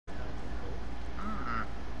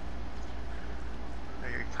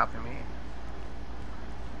Copy me.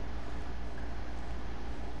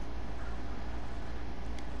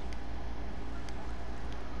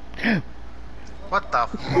 What the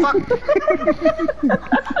fuck?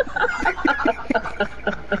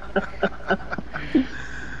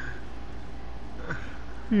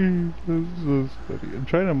 That's so funny. I'm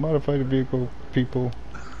trying to modify the vehicle, people.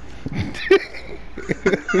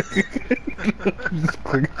 Just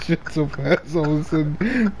clicking shit so fast, all of a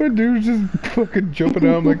sudden, my dude's just fucking jumping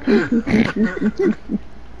out. I'm like,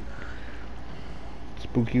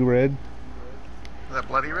 spooky red. Is that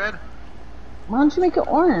bloody red? Why don't you make it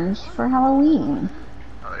orange for Halloween?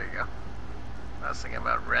 Oh, there you go. I was thinking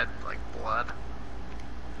about red, like blood.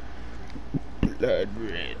 Blood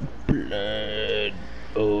red, blood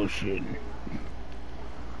ocean.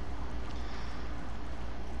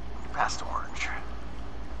 Past orange.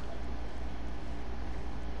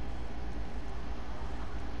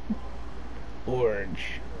 Orange.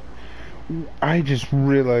 I just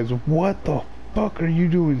realized, what the fuck are you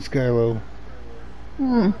doing, Skylo?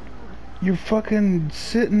 Hmm. You're fucking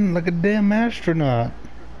sitting like a damn astronaut.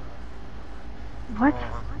 What?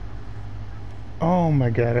 Oh my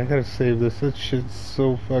god, I gotta save this. That shit's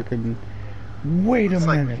so fucking... Wait a Looks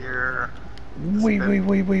like minute. you're Wait.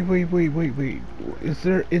 Is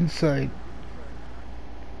there insight?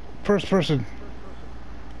 First person.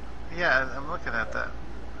 Yeah, I'm looking at that.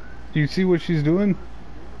 Do you see what she's doing?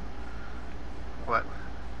 What?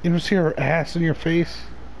 You don't see her ass in your face?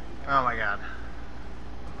 Oh my god.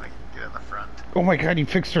 Like, get in the front. Oh my god, you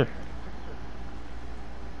fixed her.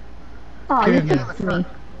 Oh, Get you in there. fixed me.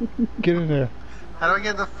 Get in there. How do I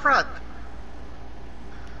get in the front?